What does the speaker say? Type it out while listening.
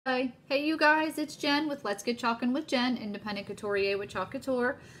Hi. Hey you guys, it's Jen with Let's Get Chalkin' with Jen, independent couturier with Chalk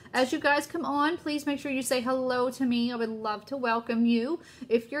Couture. As you guys come on, please make sure you say hello to me. I would love to welcome you.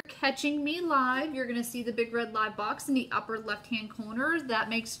 If you're catching me live, you're gonna see the big red live box in the upper left-hand corner.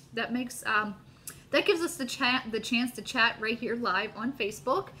 That gives us the chance to chat right here live on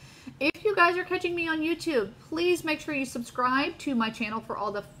Facebook. If you guys are catching me on YouTube, please make sure you subscribe to my channel for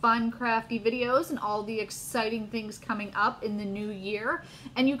all the fun, crafty videos and all the exciting things coming up in the new year.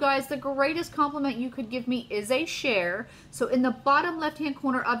 And you guys, the greatest compliment you could give me is a share. So in the bottom left-hand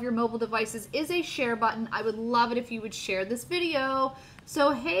corner of your mobile devices is a share button. I would love it if you would share this video.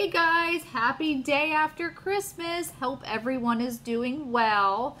 So hey guys, happy day after Christmas. Hope everyone is doing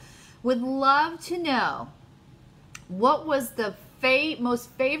well. Would love to know, what was the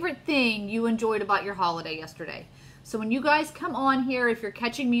most favorite thing you enjoyed about your holiday yesterday? So when you guys come on here, if you're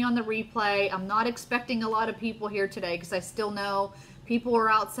catching me on the replay, I'm not expecting a lot of people here today because I still know people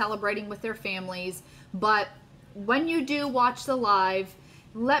are out celebrating with their families. But when you do watch the live,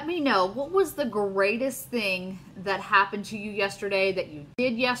 let me know, what was the greatest thing that happened to you yesterday, that you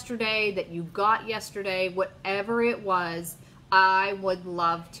did yesterday, that you got yesterday, whatever it was. I would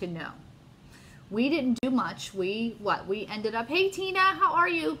love to know. We didn't do much. We ended up, hey Tina, how are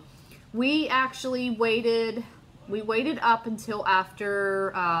you? We actually waited up until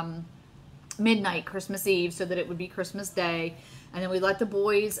after midnight, Christmas Eve, so that it would be Christmas Day. And then we let the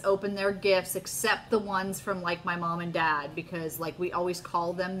boys open their gifts, except the ones from like my mom and dad, because like we always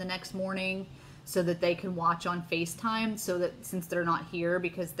call them the next morning so that they can watch on FaceTime, so that since they're not here,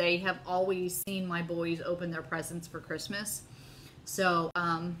 because they have always seen my boys open their presents for Christmas. So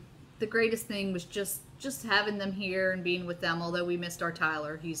the greatest thing was just having them here and being with them. Although we missed our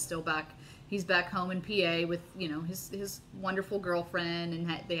Tyler, he's still back. He's back home in PA with, you know, his wonderful girlfriend,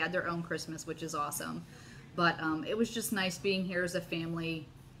 and they had their own Christmas, which is awesome. But it was just nice being here as a family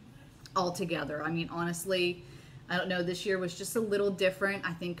all together. I mean, honestly, I don't know, this year was just a little different,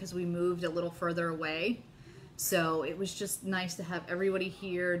 I think, because we moved a little further away. So it was just nice to have everybody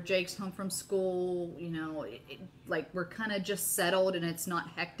here. Jake's home from school, you know, like we're kind of just settled and it's not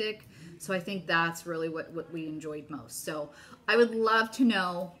hectic. So I think that's really what we enjoyed most. So I would love to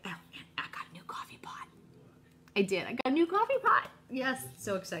know, oh, I got a new coffee pot. I did, I got a new coffee pot. Yes,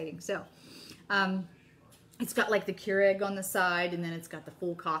 so exciting. So it's got like the Keurig on the side, and then it's got the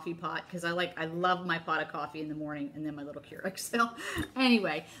full coffee pot, because I love my pot of coffee in the morning, and then my little Keurig. So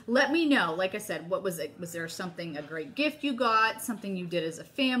anyway, let me know, like I said, what was it? Was there something, a great gift you got, something you did as a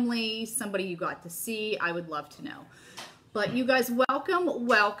family, somebody you got to see? I would love to know. But you guys,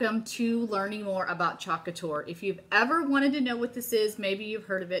 welcome to learning more about Chalk Couture. If you've ever wanted to know what this is, maybe you've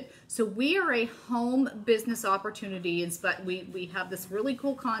heard of it. So we are a home business opportunity, but we have this really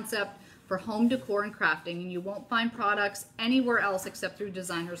cool concept for home decor and crafting, and you won't find products anywhere else except through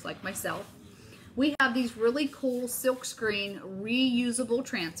designers like myself. We have these really cool silkscreen reusable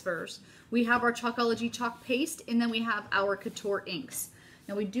transfers. We have our Chalkology chalk paste, and then we have our couture inks.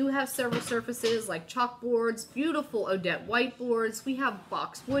 Now we do have several surfaces like chalkboards, beautiful Odette whiteboards. We have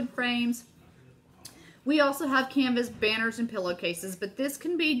box wood frames. We also have canvas banners and pillowcases, but this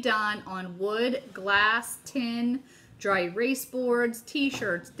can be done on wood, glass, tin, dry erase boards,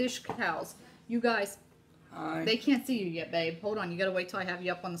 t-shirts, dish towels. You guys, hi. They can't see you yet, babe. Hold on, you gotta wait till I have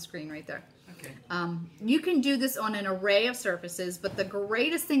you up on the screen right there. Okay. You can do this on an array of surfaces, but the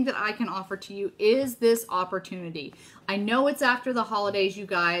greatest thing that I can offer to you is this opportunity. I know it's after the holidays, you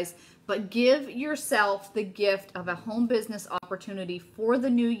guys, but give yourself the gift of a home business opportunity for the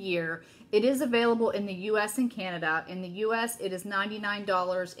new year. It is available in the US and Canada. In the US, it is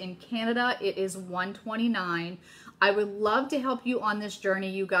 $99. In Canada, it is $129. I would love to help you on this journey,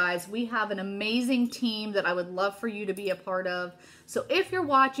 you guys. We have an amazing team that I would love for you to be a part of. So if you're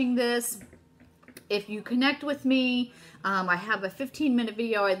watching this, if you connect with me, I have a 15-minute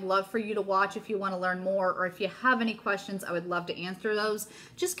video I'd love for you to watch if you want to learn more, or if you have any questions, I would love to answer those.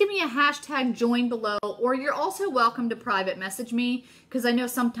 Just give me a hashtag join below, or you're also welcome to private message me, because I know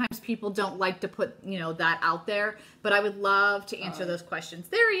sometimes people don't like to put, you know, that out there, but I would love to answer those questions.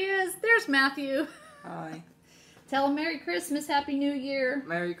 There he is. There's Matthew. Hi. Tell him Merry Christmas, Happy New Year.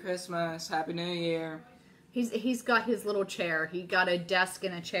 Merry Christmas, Happy New Year. He's got his little chair. He got a desk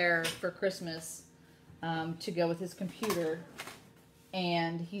and a chair for Christmas to go with his computer,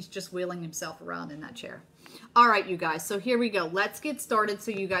 and he's just wheeling himself around in that chair. All right, you guys, so here we go. Let's get started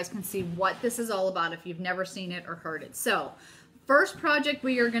so you guys can see what this is all about if you've never seen it or heard it. So first project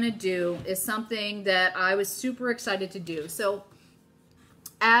we are going to do is something that I was super excited to do. So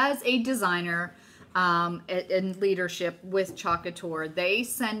as a designer, in leadership with Chalk Couture, they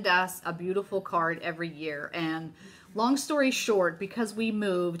send us a beautiful card every year, and Long story short, because we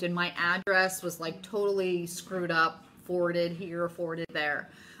moved and my address was like totally screwed up, forwarded here, forwarded there,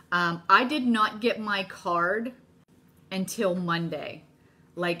 I did not get my card until Monday.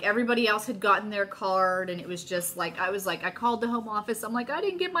 Like everybody else had gotten their card, and it was just like, I called the home office. I'm like, I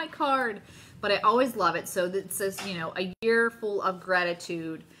didn't get my card, but I always love it. So it says, you know, a year full of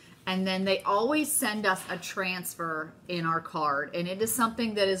gratitude. And then they always send us a transfer in our card. And it is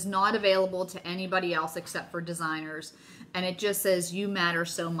something that is not available to anybody else except for designers. And it just says, you matter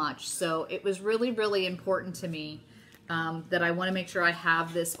so much. So it was really, really important to me that I want to make sure I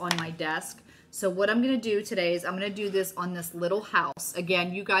have this on my desk. So what I'm going to do today is I'm going to do this on this little house.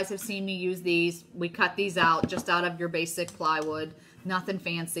 Again, you guys have seen me use these. We cut these out just out of your basic plywood. Nothing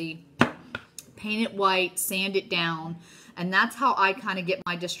fancy. Paint it white, sand it down. And that's how I kind of get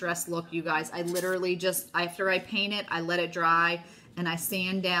my distressed look, you guys. I literally just, after I paint it, I let it dry and I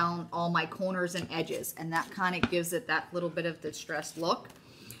sand down all my corners and edges. And that kind of gives it that little bit of distressed look.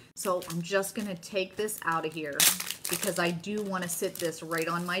 So I'm just going to take this out of here because I do want to sit this right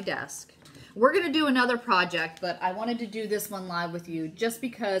on my desk. We're going to do another project, but I wanted to do this one live with you just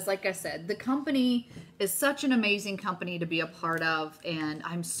because, like I said, the company is such an amazing company to be a part of, and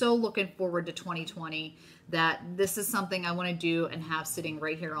I'm so looking forward to 2020 that this is something I want to do and have sitting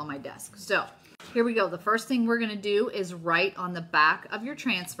right here on my desk. So here we go. The first thing we're going to do is write on the back of your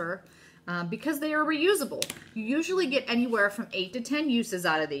transfer because they are reusable. You usually get anywhere from 8 to 10 uses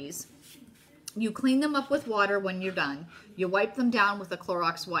out of these. You clean them up with water when you're done. You wipe them down with a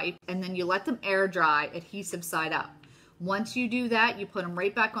Clorox wipe, and then you let them air dry, adhesive side up. Once you do that, you put them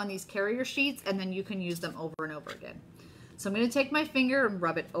right back on these carrier sheets, and then you can use them over and over again. So I'm going to take my finger and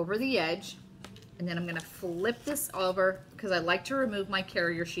rub it over the edge, and then I'm going to flip this over because I like to remove my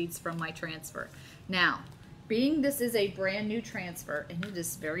carrier sheets from my transfer. Now, being this is a brand new transfer, and it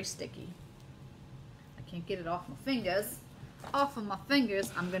is very sticky. I can't get it off my fingers.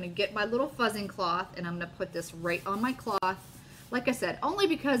 I'm going to get my little fuzzing cloth and I'm going to put this right on my cloth. Like I said, only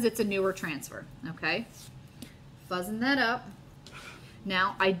because it's a newer transfer, okay? Fuzzing that up.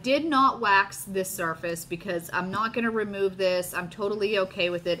 Now, I did not wax this surface because I'm not going to remove this. I'm totally okay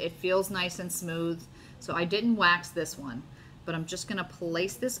with it. It feels nice and smooth. So I didn't wax this one, but I'm just going to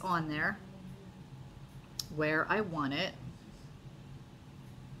place this on there where I want it.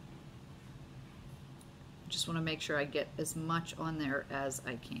 Just want to make sure I get as much on there as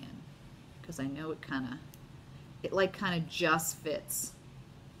I can because I know it kind of just fits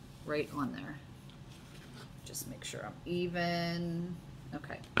right on there. Just make sure I'm even.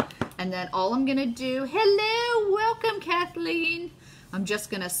 Okay. And then all I'm going to do, hello, welcome Kathleen. I'm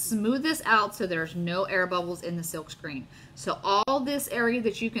just going to smooth this out so there's no air bubbles in the silk screen. So all this area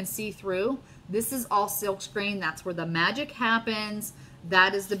that you can see through, this is all silk screen. That's where the magic happens.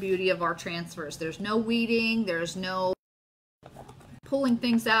 That is the beauty of our transfers. There's no weeding, there's no pulling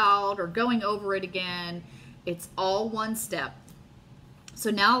things out or going over it again. It's all one step.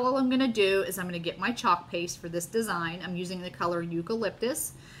 So now all I'm going to do is I'm going to get my chalk paste for this design. I'm using the color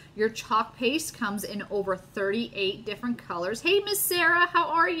Eucalyptus. Your chalk paste comes in over 38 different colors. Hey, Miss Sarah, how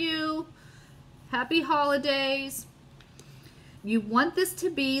are you? Happy holidays. You want this to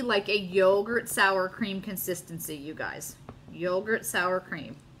be like a yogurt sour cream consistency, you guys. Yogurt sour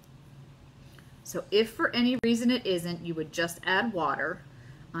cream. So if for any reason it isn't, you would just add water.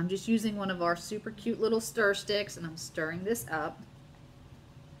 I'm just using one of our super cute little stir sticks and I'm stirring this up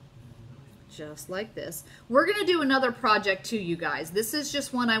just like this. We're going to do another project too, you guys. This is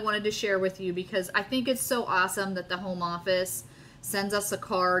just one I wanted to share with you because I think it's so awesome that the home office sends us a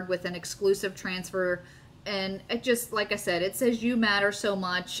card with an exclusive transfer. And it just, like I said, it says you matter so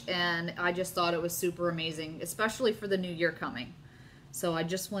much, and I just thought it was super amazing, especially for the new year coming. So I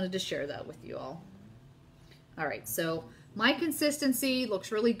just wanted to share that with you all. All right, so my consistency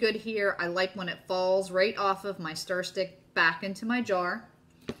looks really good here. I like when it falls right off of my stir stick back into my jar.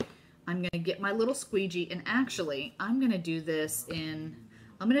 I'm going to get my little squeegee, and actually, I'm going to do this in,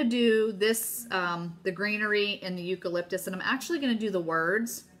 I'm going to do this, the greenery and the eucalyptus, and I'm actually going to do the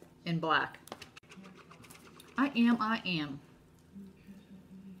words in black. I am.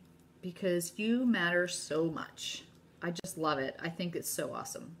 Because you matter so much. I just love it. I think it's so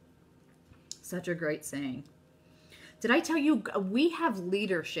awesome. Such a great saying. Did I tell you we have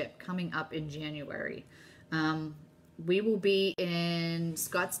leadership coming up in January? We will be in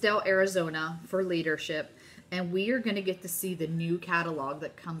Scottsdale, Arizona for leadership, and we are going to get to see the new catalog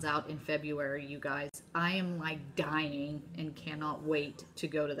that comes out in February, you guys. I am like dying and cannot wait to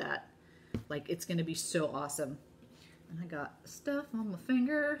go to that. Like, it's going to be so awesome. And I got stuff on my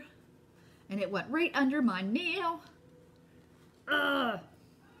finger, and it went right under my nail. Ugh.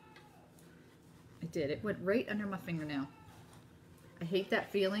 I did. It went right under my fingernail. I hate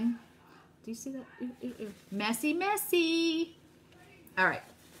that feeling. Do you see that? Ew, ew, ew. Messy, messy. All right.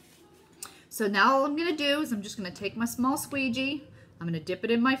 So now all I'm going to do is I'm just going to take my small squeegee. I'm going to dip it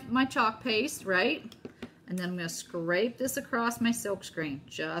in my chalk paste, right? And then I'm going to scrape this across my silk screen,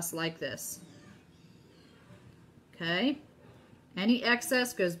 just like this. Okay? Any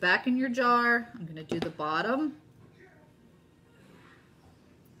excess goes back in your jar. I'm going to do the bottom,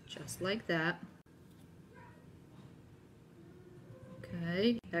 just like that.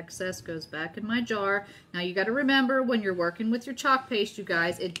 Okay, excess goes back in my jar. Now you got to remember when you're working with your chalk paste, you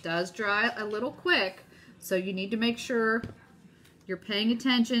guys, it does dry a little quick. So you need to make sure you're paying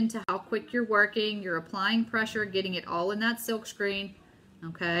attention to how quick you're working. You're applying pressure, getting it all in that silk screen.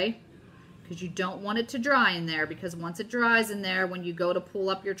 Okay, because you don't want it to dry in there, because once it dries in there, when you go to pull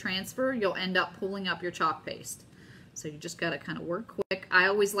up your transfer, you'll end up pulling up your chalk paste. So you just got to kind of work quick. I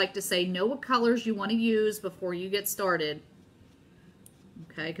always like to say know what colors you want to use before you get started.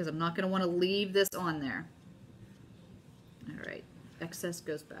 Okay, because I'm not going to want to leave this on there. All right, excess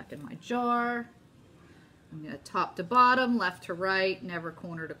goes back in my jar. I'm going to top to bottom, left to right, never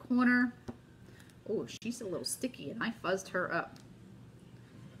corner to corner. Oh, she's a little sticky, and I fuzzed her up.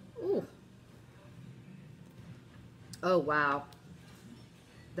 Oh. Oh, wow.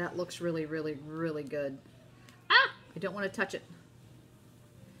 That looks really, really, really good. Ah! I don't want to touch it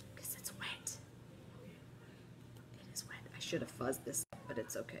because it's wet. It is wet. I should have fuzzed this, but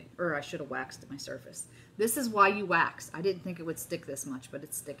it's okay. Or I should have waxed my surface. This is why you wax. I didn't think it would stick this much, but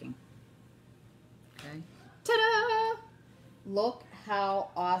it's sticking. Okay. Ta-da! Look how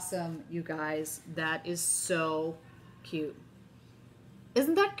awesome, you guys. That is so cute.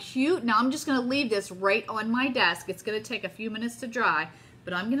 Isn't that cute? Now I'm just going to leave this right on my desk. It's going to take a few minutes to dry,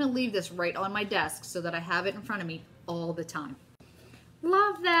 but I'm going to leave this right on my desk so that I have it in front of me all the time.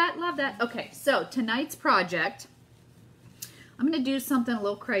 Love that, love that. Okay, so tonight's project, I'm going to do something a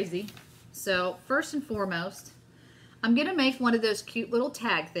little crazy. So first and foremost, I'm going to make one of those cute little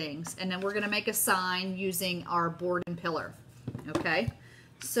tag things, and then we're going to make a sign using our board and pillar. Okay,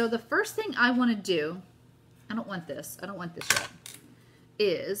 so the first thing I want to do, I don't want this yet,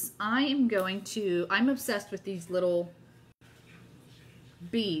 is I'm obsessed with these little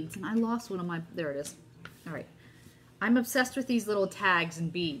beads, and I lost one of my, there it is. All right, I'm obsessed with these little tags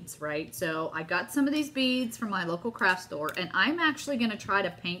and beads, right? So I got some of these beads from my local craft store, and I'm actually going to try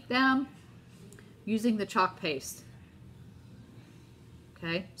to paint them using the chalk paste.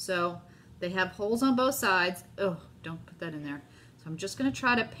 Okay, so they have holes on both sides. Oh, don't put that in there. So I'm just going to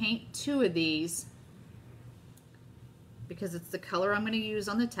try to paint 2 of these because it's the color I'm going to use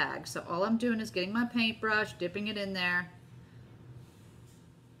on the tag. So all I'm doing is getting my paintbrush, dipping it in there,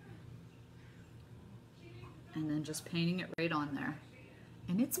 and then just painting it right on there.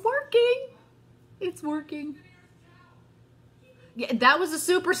 And it's working. It's working. Yeah, that was a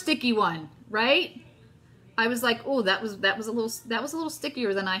super sticky one, right? I was like, oh, that was a little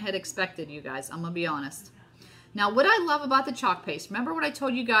stickier than I had expected, you guys. I'm gonna be honest. Now, what I love about the chalk paste, remember what I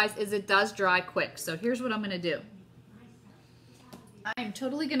told you guys, is it does dry quick. So here's what I'm gonna do. I'm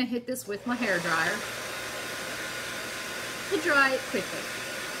totally gonna hit this with my hair dryer to dry it quickly.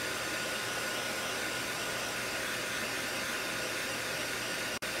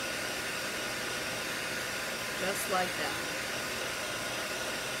 Just like that.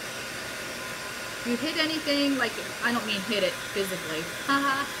 If you hit anything, like, I don't mean hit it physically,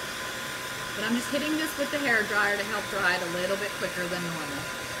 haha, but I'm just hitting this with the hair dryer to help dry it a little bit quicker than normal.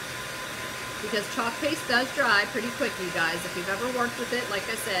 Because chalk paste does dry pretty quick, you guys. If you've ever worked with it, like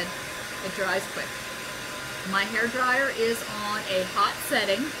I said, it dries quick. My hair dryer is on a hot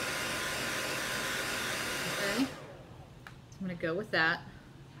setting. Okay, I'm gonna go with that.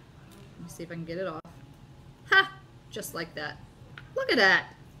 Let me see if I can get it off. Ha! Just like that. Look at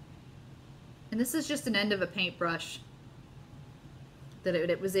that. And this is just an end of a paintbrush that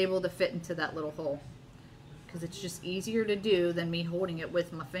it was able to fit into that little hole, because it's just easier to do than me holding it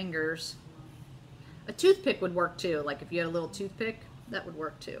with my fingers. A toothpick would work too. Like if you had a little toothpick, that would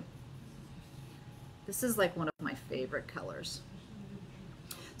work too. This is like one of my favorite colors.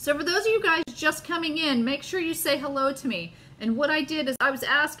 So for those of you guys just coming in, make sure you say hello to me. And what I did is I was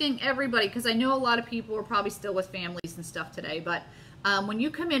asking everybody, because I know a lot of people are probably still with families and stuff today, but when you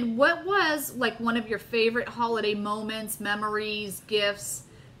come in, what was like one of your favorite holiday moments, memories, gifts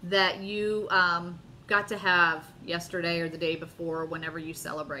that you got to have yesterday or the day before, whenever you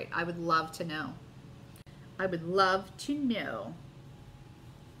celebrate? I would love to know. I would love to know.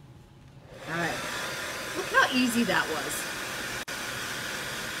 All right. Look how easy that was.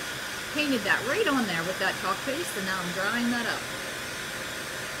 Painted that right on there with that chalk paste, and now I'm drying that up.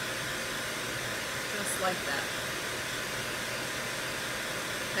 like that.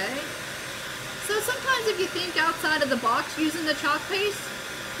 Okay? So sometimes if you think outside of the box using the chalk paste,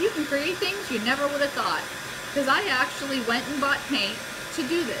 you can create things you never would have thought. Because I actually went and bought paint to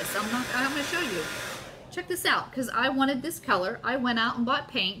do this. I'm going to show you. Check this out. Because I wanted this color, I went out and bought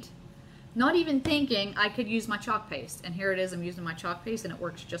paint, not even thinking I could use my chalk paste. And here it is, I'm using my chalk paste and it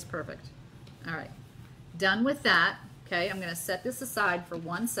works just perfect. All right, done with that. Okay, I'm going to set this aside for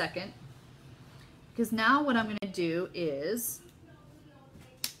 1 second. Because now what I'm going to do is,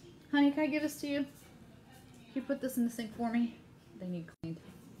 honey, can I give this to you? Can you put this in the sink for me? They need cleaned.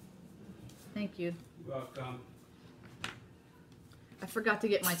 Thank you. You're welcome. I forgot to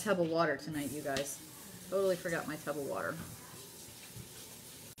get my tub of water tonight, you guys. Totally forgot my tub of water.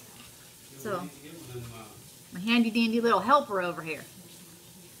 So, my handy dandy little helper over here.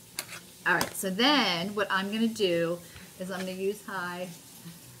 All right, so then what I'm going to do is I'm going to use,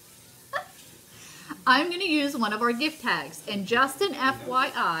 I'm going to use one of our gift tags. And just an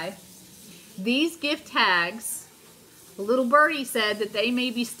FYI, these gift tags, the little birdie said that they may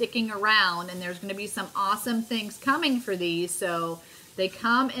be sticking around and there's going to be some awesome things coming for these. So they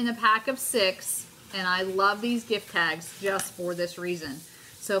come in a pack of 6 and I love these gift tags just for this reason.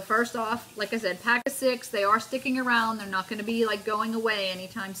 So first off, like I said, pack of 6, they are sticking around. They're not going to be like going away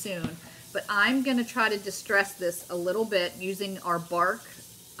anytime soon. But I'm going to try to distress this a little bit using our bark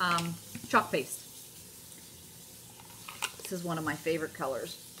chalk paste. This is one of my favorite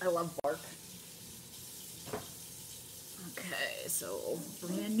colors. I love bark. Okay, so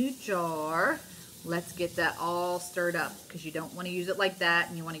brand new jar. Let's get that all stirred up because you don't want to use it like that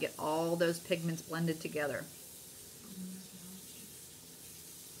and you want to get all those pigments blended together.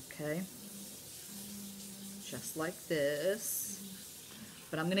 Okay, just like this.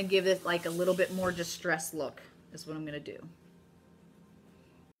 But I'm going to give it like a little bit more distressed look is what I'm going to do.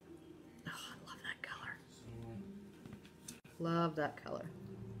 Oh, I love that color. Love that color.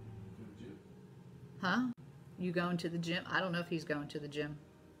 Huh? You going to the gym? I don't know if he's going to the gym.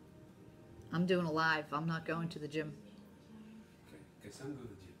 I'm doing a live. I'm not going to the gym. Okay, guess I'm going to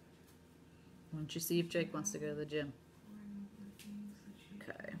the gym. Why don't you see if Jake wants to go to the gym?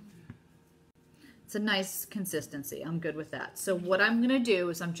 Okay. It's a nice consistency. I'm good with that. So what I'm going to do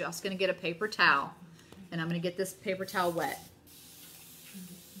is I'm just going to get a paper towel and I'm going to get this paper towel wet.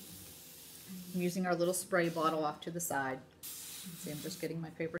 I'm using our little spray bottle off to the side. See, I'm just getting my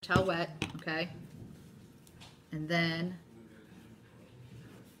paper towel wet, okay? And then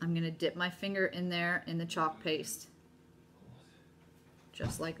I'm going to dip my finger in there in the chalk paste.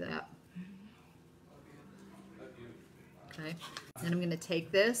 Just like that. Okay? Then I'm going to take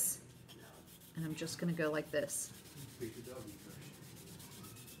this and I'm just going to go like this.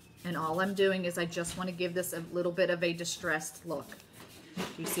 And all I'm doing is I just want to give this a little bit of a distressed look. Do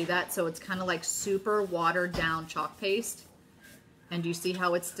you see that? So it's kind of like super watered down chalk paste. And do you see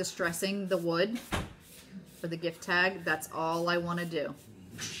how it's distressing the wood for the gift tag? That's all I want to do.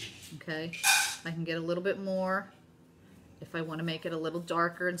 Okay? I can get a little bit more if I want to make it a little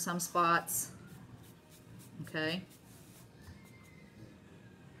darker in some spots. Okay?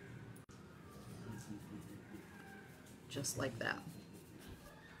 Just like that.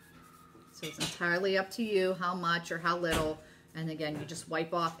 So it's entirely up to you how much or how little. And again, you just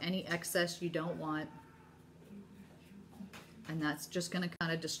wipe off any excess you don't want. And that's just going to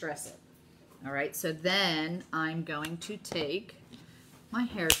kind of distress it. All right, so then I'm going to take my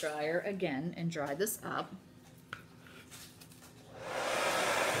hair dryer again and dry this up.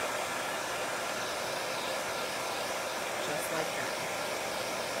 Just like that.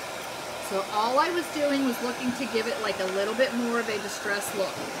 So all I was doing was looking to give it like a little bit more of a distressed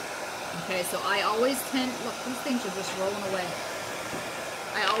look. Okay, so I always tend, look, these things are just rolling away.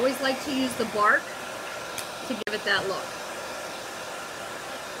 I always like to use the bark to give it that look.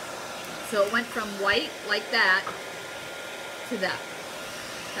 So it went from white like that to that.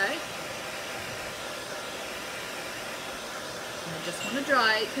 Okay? And I just want to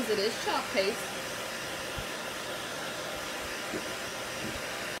dry it because it is chalk paste.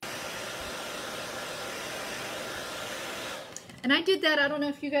 And I did that, I don't know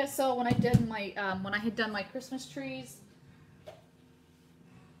if you guys saw when I did my when I had done my Christmas trees.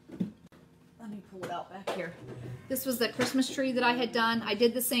 Let me pull it out back here. This was the Christmas tree that I had done. I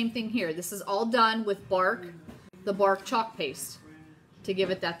did the same thing here. This is all done with bark, the bark chalk paste to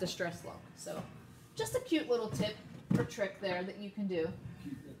give it that distressed look. So just a cute little tip or trick there that you can do.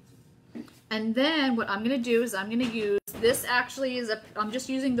 And then what I'm going to do is I'm going to use, this actually is I'm just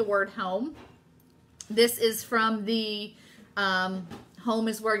using the word home. This is from the home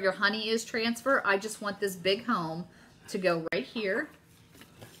is where your honey is transfer. I just want this big home to go right here.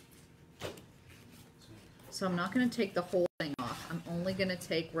 So I'm not going to take the whole thing off. I'm only going to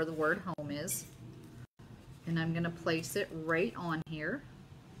take where the word home is. And I'm going to place it right on here.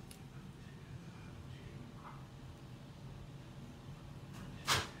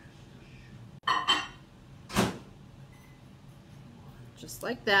 Just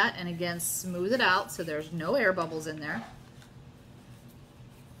like that. And again, smooth it out so there's no air bubbles in there.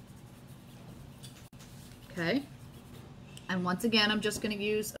 Okay. And once again, I'm just going to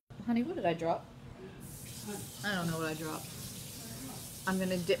use... Honey, what did I drop? I don't know what I dropped. I'm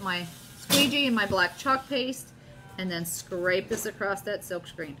going to dip my squeegee in my black chalk paste and then scrape this across that silk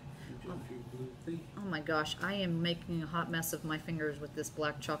screen. Oh my gosh, I am making a hot mess of my fingers with this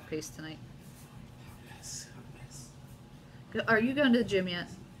black chalk paste tonight. Are you going to the gym yet?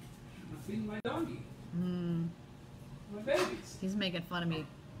 I'm feeding my doggy. My babies. He's making fun of me.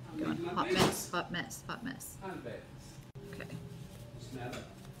 Going, hot babies. mess, hot mess, hot mess. Hot babies. Okay. Smell it.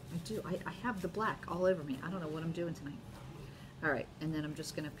 I do. I have the black all over me. I don't know what I'm doing tonight. All right, and then I'm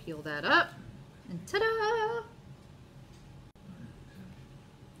just going to peel that up. And ta-da!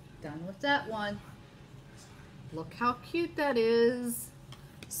 Done with that one. Look how cute that is.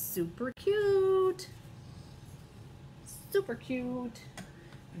 Super cute. Super cute.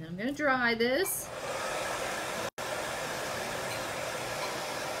 And then I'm going to dry this.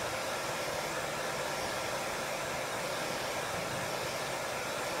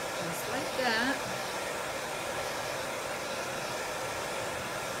 Just like that.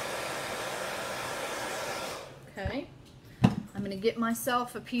 Okay. I'm going to get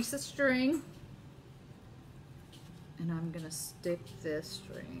myself a piece of string. And I'm going to stick this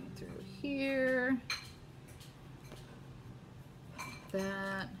string through here.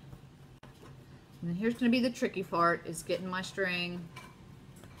 That. And then here's going to be the tricky part, is getting my string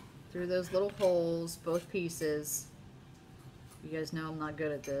through those little holes, both pieces. You guys know I'm not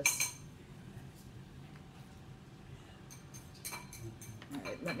good at this. All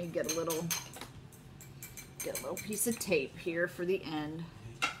right, let me get a little piece of tape here for the end.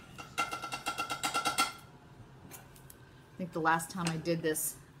 I think the last time I did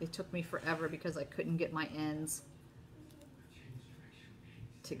this, it took me forever because I couldn't get my ends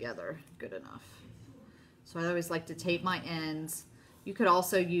together good enough. So I always like to tape my ends. You could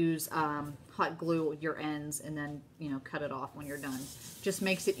also use hot glue your ends and then, you know, cut it off when you're done. Just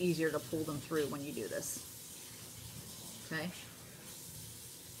makes it easier to pull them through when you do this. Okay.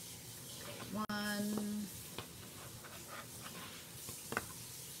 One.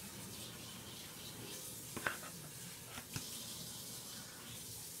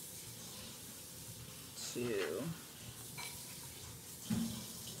 Two.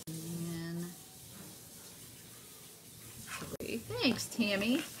 And three. Thanks,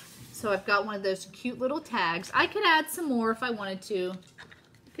 Tammy. So I've got one of those cute little tags. I could add some more if I wanted to.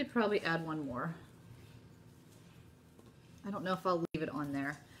 I could probably add one more. I don't know if I'll leave it on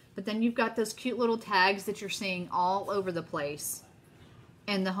there. But then you've got those cute little tags that you're seeing all over the place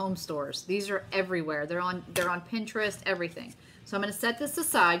in the home stores. These are everywhere. They're on Pinterest, everything. So I'm going to set this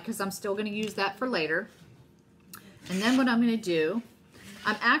aside because I'm still going to use that for later. And then what I'm going to do,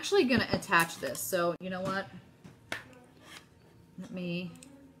 I'm actually going to attach this. So you know what? Let me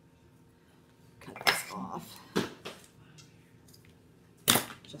cut this off.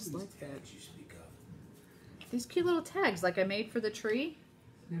 Just like that. You speak of. These cute little tags like I made for the tree.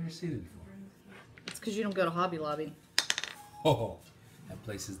 Never seen it before. It's because you don't go to Hobby Lobby. Oh, that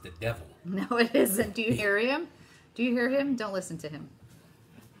place is the devil. No, it isn't. Do you hear him? Do you hear him? Don't listen to him.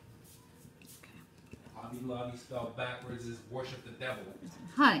 Hobby Lobby spelled backwards is worship the devil.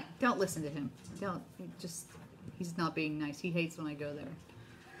 Honey, don't listen to him. Don't. He's not being nice. He hates when I go there.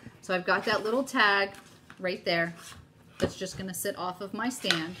 So I've got that little tag right there. That's just going to sit off of my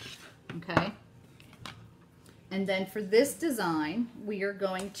stand. Okay. And then for this design, we are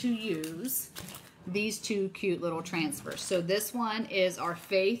going to use these two cute little transfers. So this one is our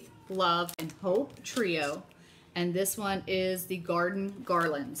Faith, Love, and Hope trio. And this one is the Garden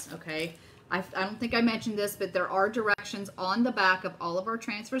Garlands, okay? I don't think I mentioned this, but there are directions on the back of all of our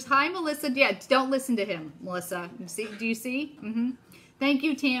transfers. Hi, Melissa. Yeah, don't listen to him, Melissa. Do you see? Thank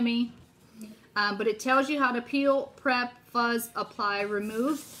you, Tammy. But it tells you how to peel, prep, fuzz, apply,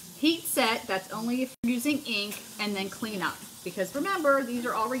 remove, heat set. That's only if you're using ink, and then clean up. Because remember, these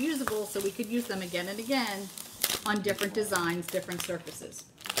are all reusable, so we could use them again and again on different designs, different surfaces.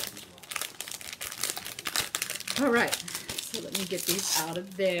 All right, so let me get these out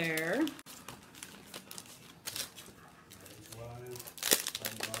of there.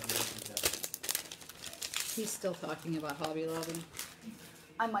 He's still talking about Hobby Lobby.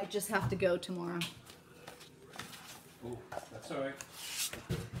 I might just have to go tomorrow. Oh, that's all right.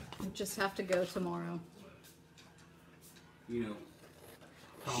 I just have to go tomorrow. you know,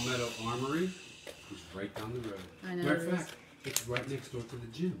 Palmetto Armory is right down the road. I know. Matter of fact, it's right next door to the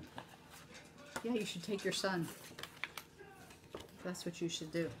gym. Yeah, you should take your son. That's what you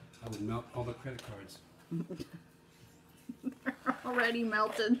should do. I would melt all the credit cards. They're already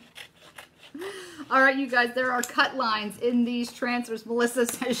melted. All right, you guys, there are cut lines in these transfers. Melissa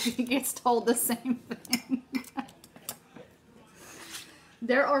says she gets told the same thing.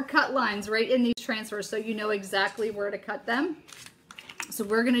 There are cut lines right in these transfers, so you know exactly where to cut them. So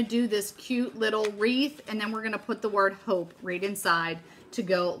we're going to do this cute little wreath, and then we're going to put the word Hope right inside to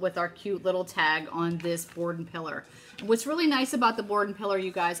go with our cute little tag on this board and pillar. What's really nice about the board and pillar,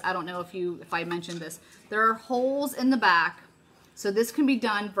 you guys, I don't know if I mentioned this, there are holes in the back. So this can be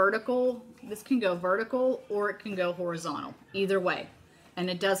done vertical, this can go vertical, or it can go horizontal, either way. And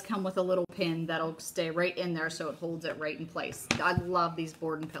it does come with a little pin that'll stay right in there so it holds it right in place. I love these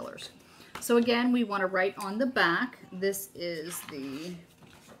board and pillars. So again, we want to write on the back, this is the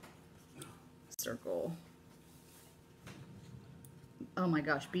circle. Oh my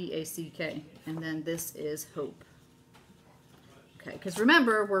gosh, B-A-C-K. And then this is Hope. Okay, because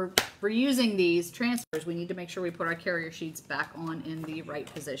remember, we're using these transfers. We need to make sure we put our carrier sheets back on in the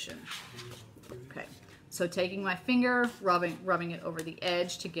right position. Okay, so taking my finger, rubbing it over the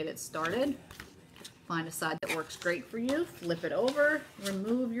edge to get it started. Find a side that works great for you. Flip it over.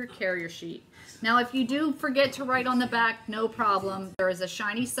 Remove your carrier sheet. Now, if you do forget to write on the back, no problem. There is a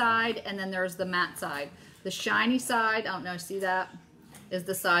shiny side, and then there's the matte side. The shiny side, I don't know, see that? Is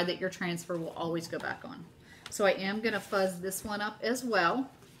the side that your transfer will always go back on. So I am going to fuzz this one up as well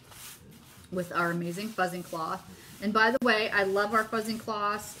with our amazing fuzzing cloth. And by the way, I love our fuzzing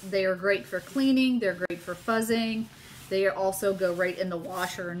cloths. They are great for cleaning. They're great for fuzzing. They also go right in the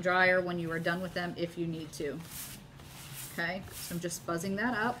washer and dryer when you are done with them if you need to. Okay, so I'm just fuzzing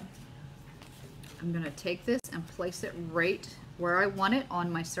that up. I'm going to take this and place it right where I want it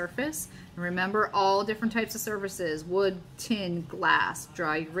on my surface. And remember, all different types of surfaces: wood, tin, glass,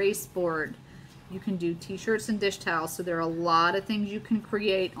 dry erase board. You can do t-shirts and dish towels, so there are a lot of things you can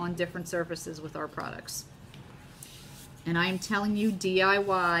create on different surfaces with our products. And I'm telling you,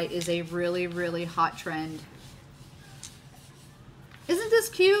 DIY is a really, really hot trend. Isn't this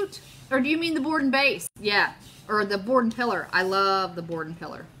cute? Or do you mean the board and base? Yeah, or the board and pillar. I love the board and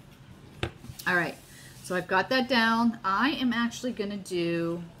pillar. All right, so I've got that down. I am actually gonna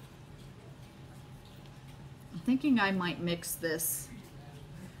do, I'm thinking I might mix this.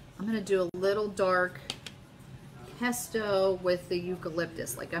 I'm going to do a little dark pesto with the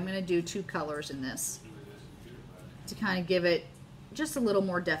eucalyptus. Like, I'm going to do 2 colors in this to kind of give it just a little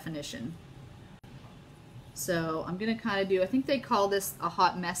more definition. So I'm going to kind of do, I think they call this a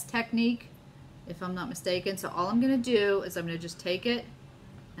hot mess technique, if I'm not mistaken. So all I'm going to do is I'm going to just take it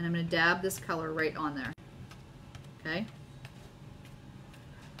and I'm going to dab this color right on there. Okay?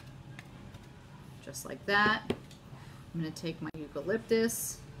 Just like that. I'm going to take my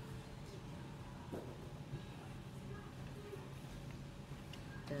eucalyptus.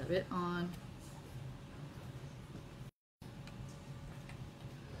 Dab it on.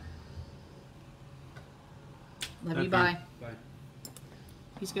 Love you, bye. Bye.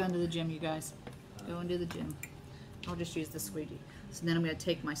 He's going to the gym, you guys. Going to the gym. I'll just use the squeegee. So then I'm going to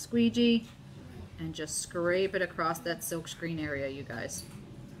take my squeegee and just scrape it across that silk screen area, you guys.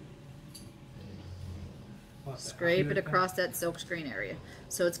 Scrape it across that silk screen area.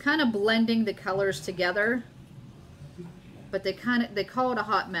 So it's kind of blending the colors together. But they call it a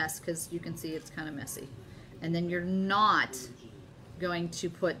hot mess because you can see it's kind of messy. And then you're not going to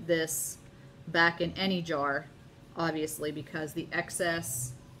put this back in any jar, obviously, because the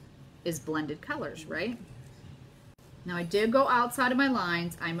excess is blended colors, right? Now I did go outside of my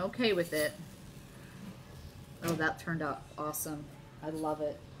lines. I'm okay with it. Oh, that turned out awesome. I love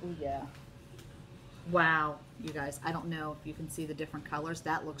it. Oh yeah. Wow, you guys, I don't know if you can see the different colors.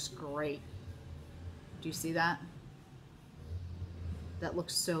 That looks great. Do you see that? That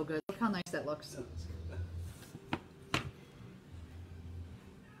looks so good. Look how nice that looks.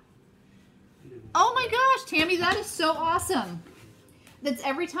 Oh my gosh, Tammy, that is so awesome. That's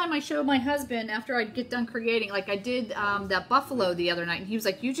every time I show my husband after I get done creating. Like I did that buffalo the other night, and he was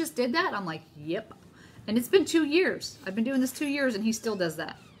like, "You just did that?" I'm like, "Yep." And it's been 2 years. I've been doing this 2 years, and he still does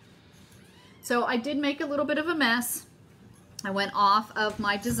that. So I did make a little bit of a mess. I went off of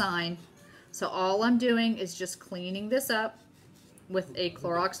my design. So all I'm doing is just cleaning this up with a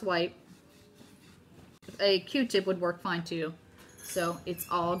Clorox wipe. A Q-tip would work fine too. So it's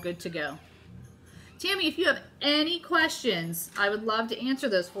all good to go. Tammy, if you have any questions, I would love to answer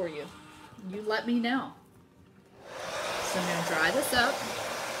those for you. You let me know. So I'm going to dry this up.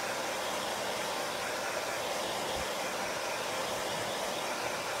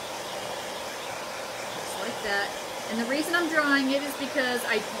 like that. And the reason I'm drawing it is because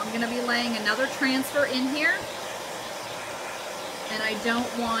I'm going to be laying another transfer in here. And I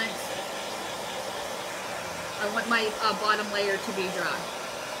want my bottom layer to be dry.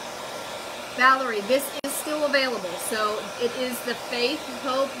 Valerie, this is still available. So it is the Faith,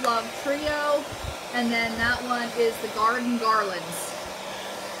 Hope, Love Trio. And then that one is the Garden Garlands.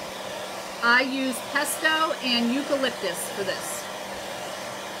 I use pesto and eucalyptus for this.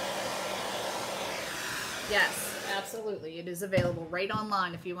 Yes. Absolutely. It is available right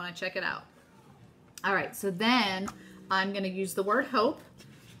online if you want to check it out. All right, so then I'm going to use the word hope.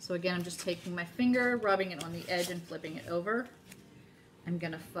 So again, I'm just taking my finger, rubbing it on the edge and flipping it over. I'm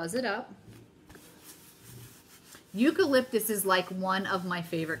going to fuzz it up. Eucalyptus is like one of my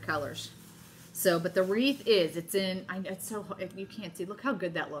favorite colors. So, but the wreath is, it's so, you can't see. Look how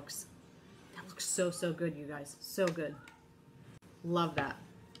good that looks. That looks so, so good, you guys. So good. Love that.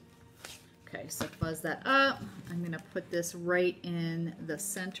 Okay, so fuzz that up. I'm going to put this right in the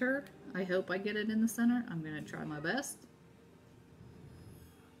center. I hope I get it in the center. I'm going to try my best.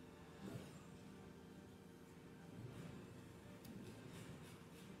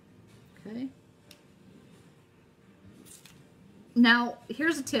 Okay. Now,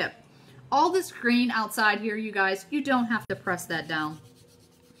 here's a tip. All this green outside here, you guys, you don't have to press that down.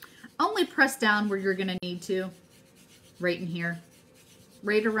 Only press down where you're going to need to, right in here.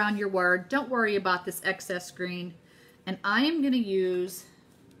 Right around your word. Don't worry about this excess green. And I am going to use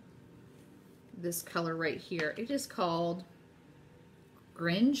this color right here. It is called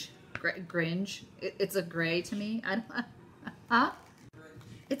Gringe. Gringe. It's a gray to me. I don't, huh?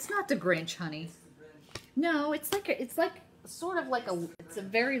 It's not the Grinch, honey. No, it's like sort of like it's a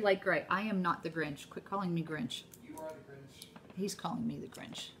very light gray. I am not the Grinch. Quit calling me Grinch. You are the Grinch. He's calling me the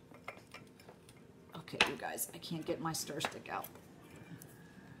Grinch. Okay, you guys, I can't get my stir stick out.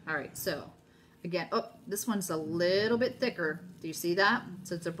 All right, so again, oh, this one's a little bit thicker. Do you see that?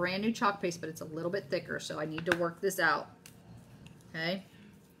 So it's a brand new chalk paste, but it's a little bit thicker, so I need to work this out. Okay.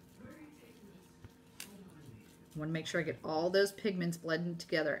 I want to make sure I get all those pigments blended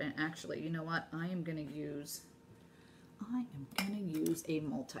together. And actually, you know what? I am going to use a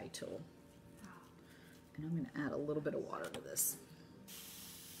multi-tool. And I'm going to add a little bit of water to this.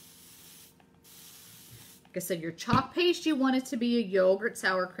 Like I said, your chalk paste, you want it to be a yogurt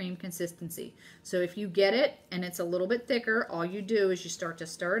sour cream consistency. So if you get it and it's a little bit thicker, all you do is you start to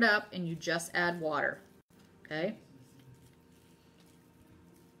stir it up and you just add water. Okay?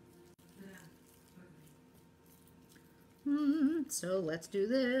 So let's do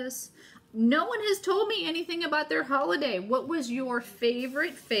this. No one has told me anything about their holiday. What was your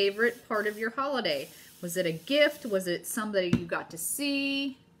favorite part of your holiday? Was it a gift? Was it somebody you got to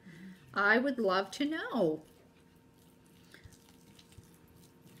see? I would love to know.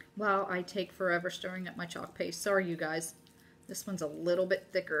 Wow, I take forever stirring up my chalk paste. Sorry, you guys. This one's a little bit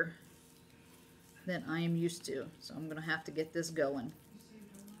thicker than I am used to. So I'm going to have to get this going.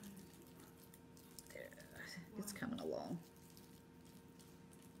 It's coming along.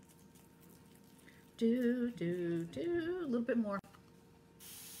 A little bit more.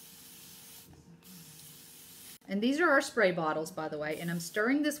 And these are our spray bottles, by the way, and I'm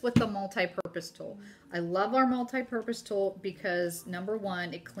stirring this with the multi-purpose tool. I love our multi-purpose tool because, number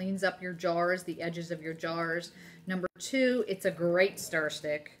one, it cleans up your jars, the edges of your jars. Number two, it's a great stir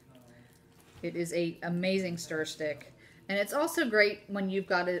stick. It is an amazing stir stick. And it's also great when you've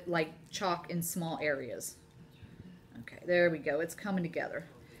got it like chalk in small areas. Okay, there we go. It's coming together.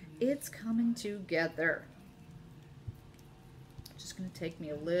 It's coming together. It's just going to take me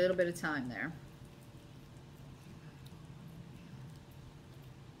a little bit of time there.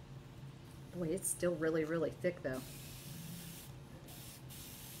 Boy, it's still really, really thick though.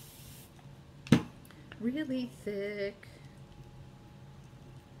 Really thick.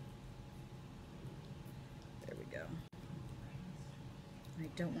 There we go. I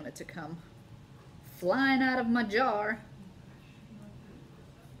don't want it to come flying out of my jar.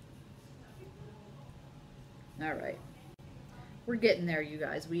 All right. We're getting there, you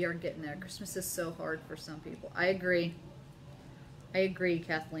guys. We are getting there. Christmas is so hard for some people. I agree. I agree,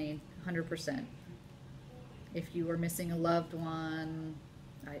 Kathleen, 100%. If you are missing a loved one,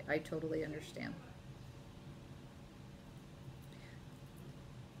 I totally understand.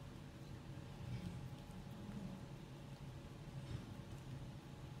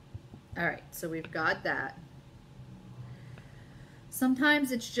 All right, so we've got that.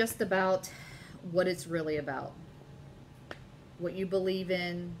 Sometimes it's just about what it's really about. What you believe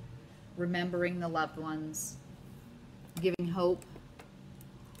in, remembering the loved ones, giving hope,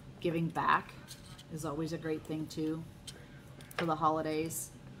 giving back is always a great thing too for the holidays.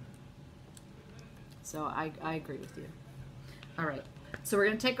 So I agree with you. All right. So we're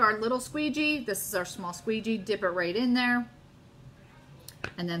going to take our little squeegee. This is our small squeegee. Dip it right in there.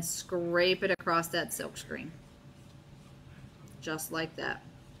 And then scrape it across that silk screen. Just like that.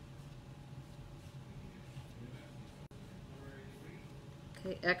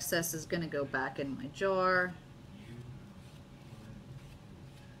 Okay, excess is going to go back in my jar.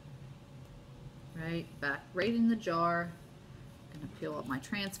 Right, back right in the jar. I'm going to peel up my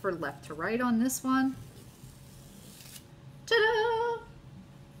transfer left to right on this one. Ta-da!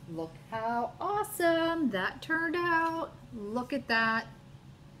 Look how awesome that turned out. Look at that.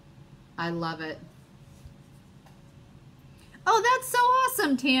 I love it. Oh, that's so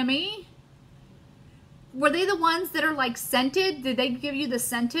awesome, Tammy. Were they the ones that are like scented? Did they give you the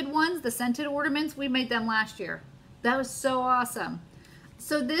scented ones, the scented ornaments? We made them last year. That was so awesome.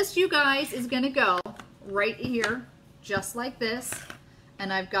 So this, you guys, is going to go right here, just like this.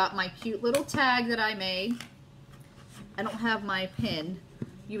 And I've got my cute little tag that I made. I don't have my pin.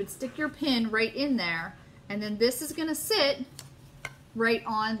 You would stick your pin right in there, and then this is going to sit right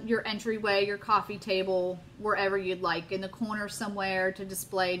on your entryway, your coffee table, wherever you'd like, in the corner somewhere to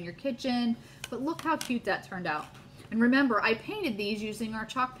display in your kitchen. But look how cute that turned out. And remember, I painted these using our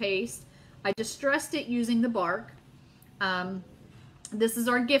chalk paste. I distressed it using the bark. This is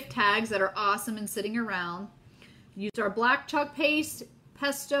our gift tags that are awesome and sitting around. Used our black chalk paste,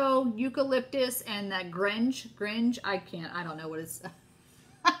 pesto, eucalyptus, and that gringe. I don't know what it's,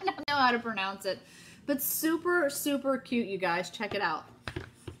 I don't know how to pronounce it. But super, super cute, you guys. Check it out.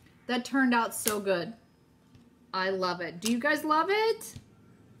 That turned out so good. I love it. Do you guys love it?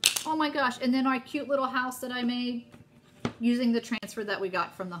 Oh my gosh. And then our cute little house that I made using the transfer that we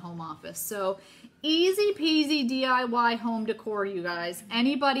got from the home office. So easy peasy DIY home decor, you guys.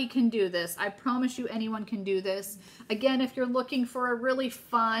 Anybody can do this. I promise you anyone can do this. Again, if you're looking for a really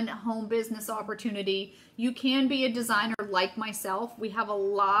fun home business opportunity, you can be a designer like myself. We have a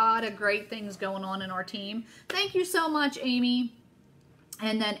lot of great things going on in our team. Thank you so much, Amy.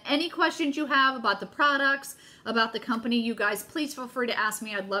 And then any questions you have about the products, about the company, you guys, please feel free to ask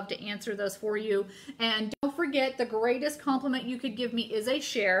me. I'd love to answer those for you. And don't forget, the greatest compliment you could give me is a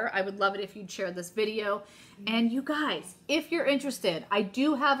share. I would love it if you'd share this video. And you guys, if you're interested, I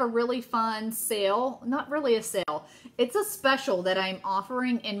do have a really fun sale. Not really a sale. It's a special that I'm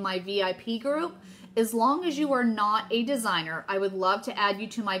offering in my VIP group. As long as you are not a designer, I would love to add you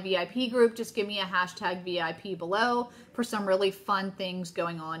to my VIP group. Just give me a hashtag VIP below for some really fun things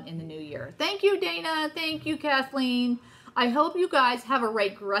going on in the new year. Thank you, Dana. Thank you, Kathleen. I hope you guys have a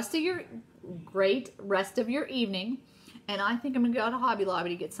great rest of your evening. And I think I'm going to go to Hobby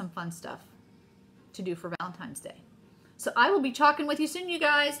Lobby to get some fun stuff to do for Valentine's Day. So I will be talking with you soon, you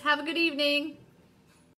guys. Have a good evening.